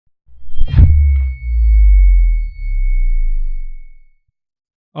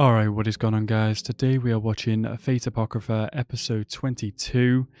Alright, what is going on, guys? Today we are watching Fate Apocrypha episode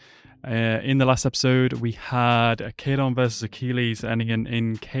 22. In the last episode, we had Charon versus Achilles ending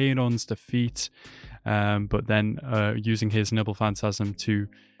in Charon's defeat, but then using his noble phantasm to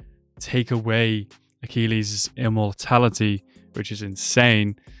take away Achilles' immortality, which is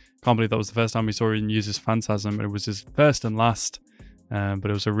insane. Can't believe that was the first time we saw him use his phantasm. It was his first and last, but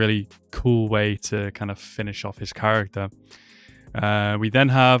it was a really cool way to kind of finish off his character. We then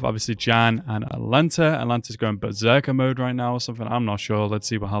have obviously Jan and Atlanta. Atlanta's going berserker mode right now or something. I'm not sure. Let's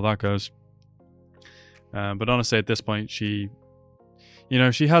see how that goes. But honestly, at this point, she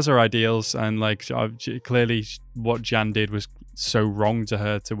has her ideals, and like clearly what Jan did was so wrong to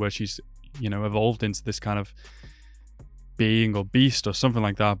her, to where she's evolved into this kind of being or beast or something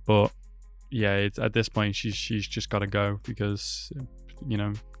like that. But yeah, at this point she's just got to go, because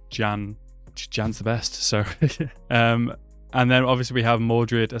Jan's the best. So and then obviously we have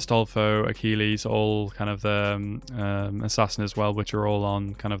Mordred, Astolfo, Achilles, all kind of the assassin as well, which are all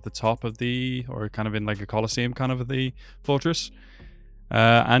on kind of the top of or kind of in like a Colosseum kind of the fortress.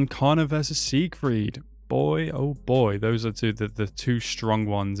 And Connor versus Siegfried. Boy, oh boy, those are the two strong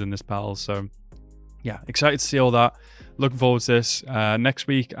ones in this battle. So yeah, excited to see all that. Looking forward to this. Next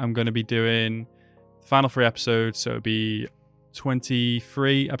week I'm going to be doing the final 3 episodes, so it'll be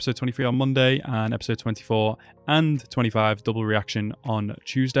episode 23 on Monday, and episode 24 and 25 double reaction on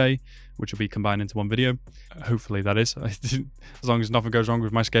Tuesday, which will be combined into one video. Hopefully that is, as long as nothing goes wrong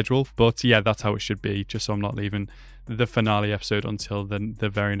with my schedule. But yeah, that's how it should be, just so I'm not leaving the finale episode until the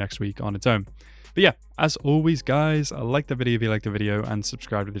very next week on its own. But yeah, as always, guys, like the video if you like the video, and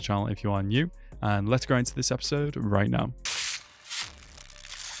subscribe to the channel if you are new. And let's go into this episode right now.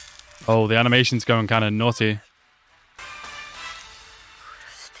 Oh, the animation's going kind of naughty.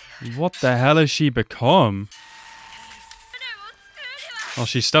 What the hell has she become? Well,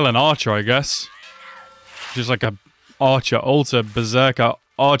 she's still an archer, I guess. She's like a archer, alter, berserker,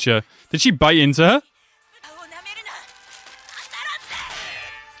 archer. Did she bite into her?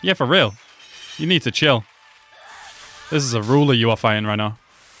 Yeah, for real. You need to chill. This is a ruler you are fighting right now.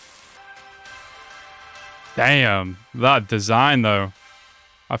 Damn, that design though.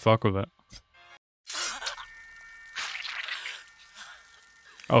 I fuck with it.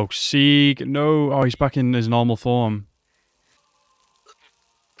 Oh, Sieg. No. Oh, he's back in his normal form.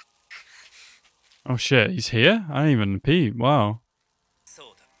 Oh, shit. He's here? I didn't even peep. Wow.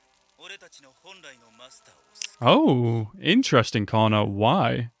 Oh, interesting, Connor.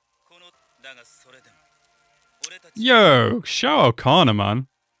 Why? Yo, shout out Connor, man.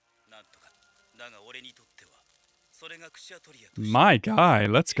 My guy.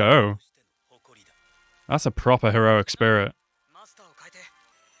 Let's go. That's a proper heroic spirit.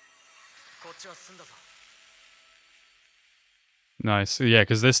 Nice. Yeah,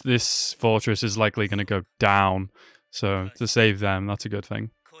 because this fortress is likely going to go down, so to save them, that's a good thing.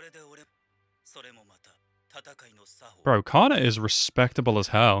 Bro, Kana is respectable as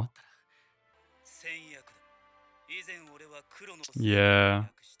hell. Yeah.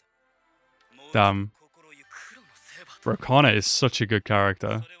 Damn. Bro, Kana is such a good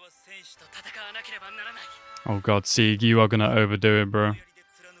character. Oh god, Sieg, you are going to overdo it, bro.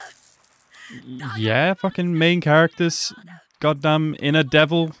 Yeah, fucking main characters. Goddamn inner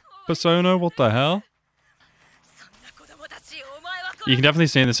devil persona. What the hell? You can definitely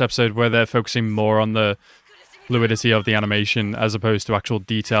see in this episode where they're focusing more on the fluidity of the animation as opposed to actual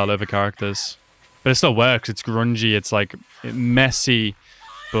detail over characters. But it still works. It's grungy. It's like messy,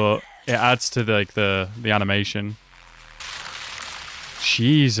 but it adds to the animation.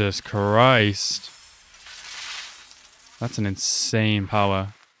 Jesus Christ. That's an insane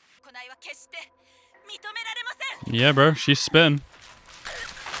power. Yeah, bro, she's spitting.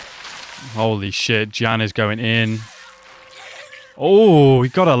 Holy shit, Jan is going in. Oh, he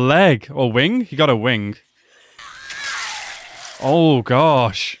got a leg. Or wing? He got a wing. Oh,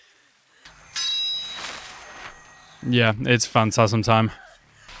 gosh. Yeah, it's Phantasm time.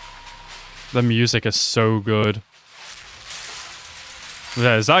 The music is so good.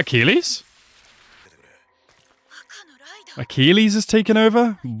 Yeah, is that Achilles? Achilles is taking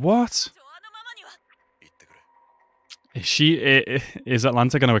over? What? Is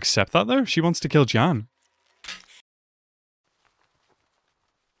Atlanta going to accept that though? She wants to kill Jan.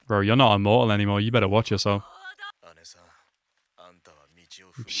 Bro, you're not immortal anymore. You better watch yourself.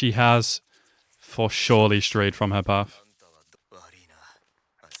 She has for surely strayed from her path.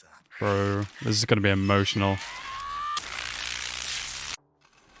 Bro, this is going to be emotional.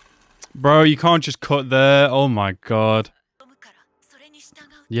 Bro, you can't just cut there. Oh my god.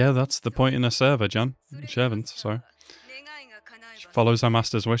 Yeah, that's the point in a server, Jan. Servant, sorry. She follows her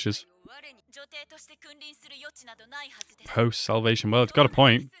master's wishes. Post Salvation World. Got a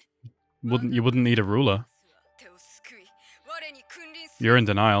point. You wouldn't need a ruler. You're in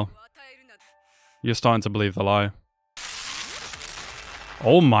denial. You're starting to believe the lie.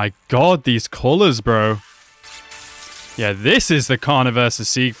 Oh my god, these colors, bro. Yeah, this is the Kana versus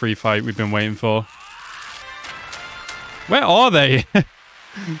Siegfried fight we've been waiting for. Where are they?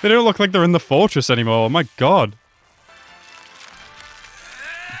 They don't look like they're in the fortress anymore. Oh my god.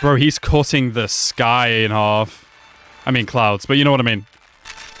 Bro, he's cutting the sky in half. I mean clouds, but you know what I mean.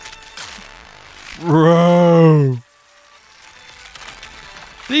 Bro.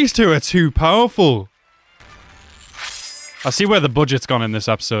 These two are too powerful. I see where the budget's gone in this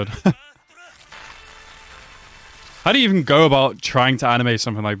episode. How do you even go about trying to animate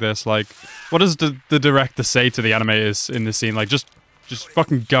something like this? Like, what does the director say to the animators in this scene? Like, just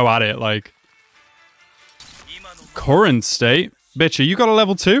fucking go at it, like. Current state? Bitch, you got a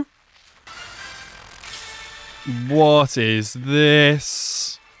level 2? What is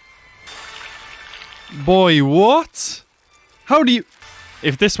this? Boy, what? How do you...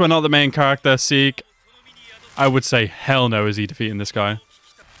 If this were not the main character, Sieg, I would say hell no is he defeating this guy.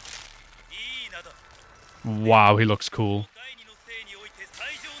 Wow, he looks cool.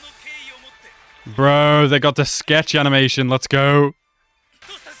 Bro, they got the sketch animation. Let's go.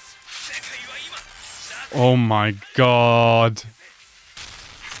 Oh my god.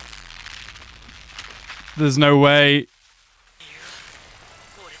 There's no way.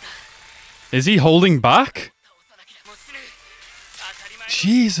 Is he holding back?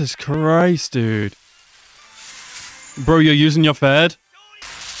 Jesus Christ, dude. Bro, you're using your fed?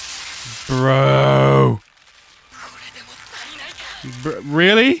 Bro.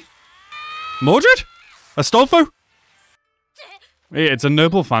 Really? Mordred? Astolfo? It's a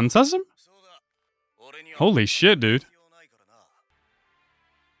noble phantasm? Holy shit, dude.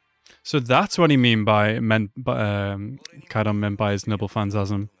 So that's what he mean by Kaidan meant by his noble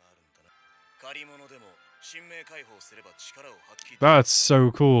phantasm. That's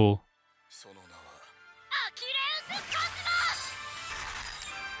so cool.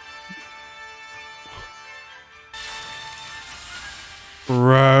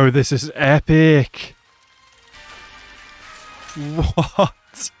 Bro, this is epic.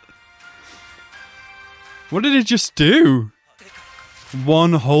 What? What did it just do?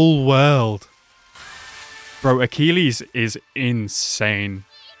 One whole world. Bro, Achilles is insane.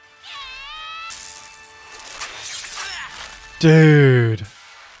 Dude.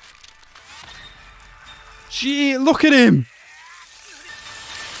 Gee, look at him.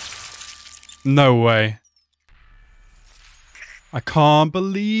 No way. I can't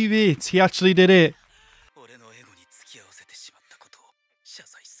believe it. He actually did it.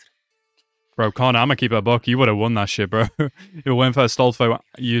 Bro, Connor, I'm gonna keep a buck. You would have won that shit, bro. You went for Astolfo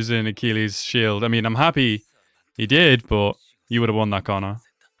using Achilles' shield. I mean, I'm happy he did, but you would have won that, Connor.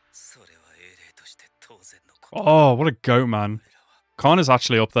 Oh, what a goat, man. Connor's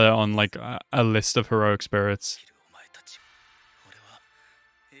actually up there on, like, a list of heroic spirits.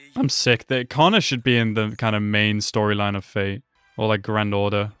 I'm sick. Connor should be in the kind of main storyline of Fate. Or, like, Grand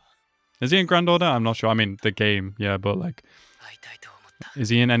Order. Is he in Grand Order? I'm not sure. I mean, the game, yeah, but, like... Is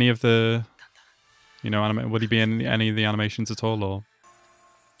he in any of the... You know, would he be in any of the animations at all, or...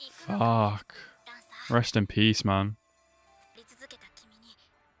 Fuck. Rest in peace, man.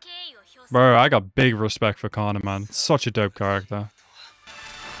 Bro, I got big respect for Connor, man. Such a dope character.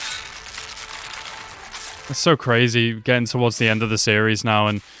 It's so crazy getting towards the end of the series now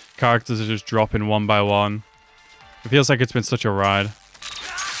and characters are just dropping one by one. It feels like it's been such a ride.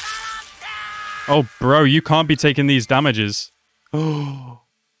 Oh, bro, you can't be taking these damages. Oh.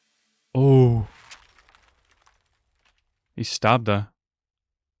 Oh. He stabbed her.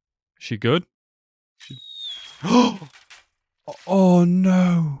 Is she good? Oh,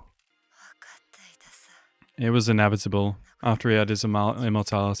 no. It was inevitable after he had his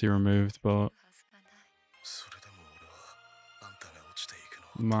immortality removed, but...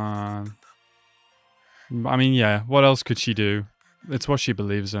 Man. I mean, yeah, what else could she do? It's what she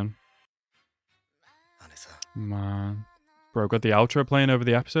believes in. Man. Bro, got the outro playing over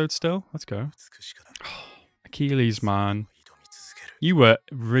the episode still? Let's go. Achilles, man. You were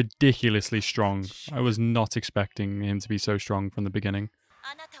ridiculously strong. I was not expecting him to be so strong from the beginning.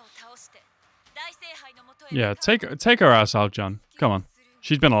 Yeah, take her ass out, John. Come on.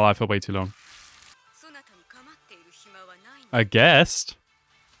 She's been alive for way too long. A guest?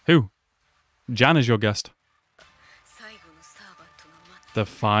 Who? Jan is your guest. The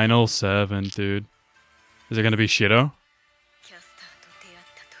final servant, dude. Is it going to be Shiro?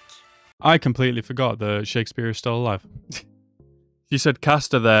 I completely forgot that Shakespeare is still alive. She said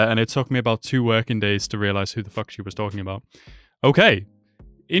caster there, and it took me about 2 working days to realize who the fuck she was talking about. Okay,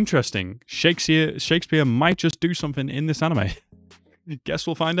 interesting. Shakespeare might just do something in this anime. Guess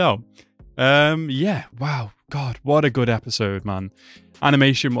we'll find out. Yeah, wow, God, what a good episode, man.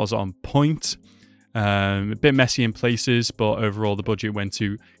 Animation was on point. A bit messy in places, but overall the budget went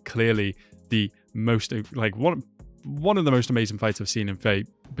to clearly the most, like, one of the most amazing fights I've seen in Fate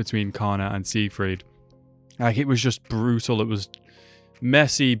between Kana and Siegfried. Like, it was just brutal. It was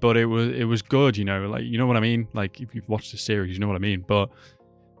messy, but it was good, you know, like, you know what I mean? Like, if you've watched the series, you know what I mean. But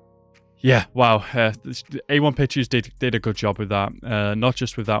yeah, wow, A1 Pictures did a good job with that. Not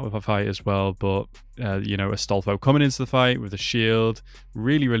just with a fight as well, but you know, Astolfo coming into the fight with a shield.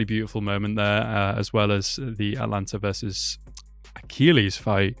 Really, really beautiful moment there, as well as the Atlanta versus Achilles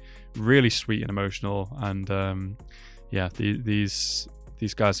fight. Really sweet and emotional. And yeah, these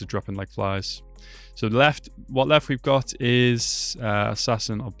guys are dropping like flies. So what left we've got is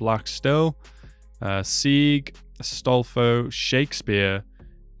Assassin of Black Still, Sieg, Astolfo, Shakespeare,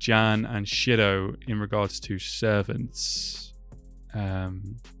 Jan, and Shido in regards to servants. Well,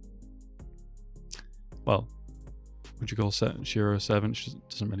 would you call Shiro a servant? She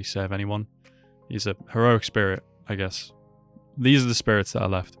doesn't really serve anyone. He's a heroic spirit, I guess. These are the spirits that are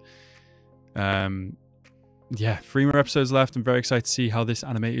left. Yeah, 3 more episodes left. I'm very excited to see how this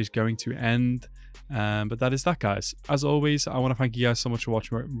anime is going to end. But that is that, guys. As always, I want to thank you guys so much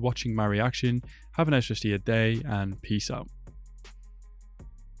for watching my reaction. Have a nice rest of your day, and peace out.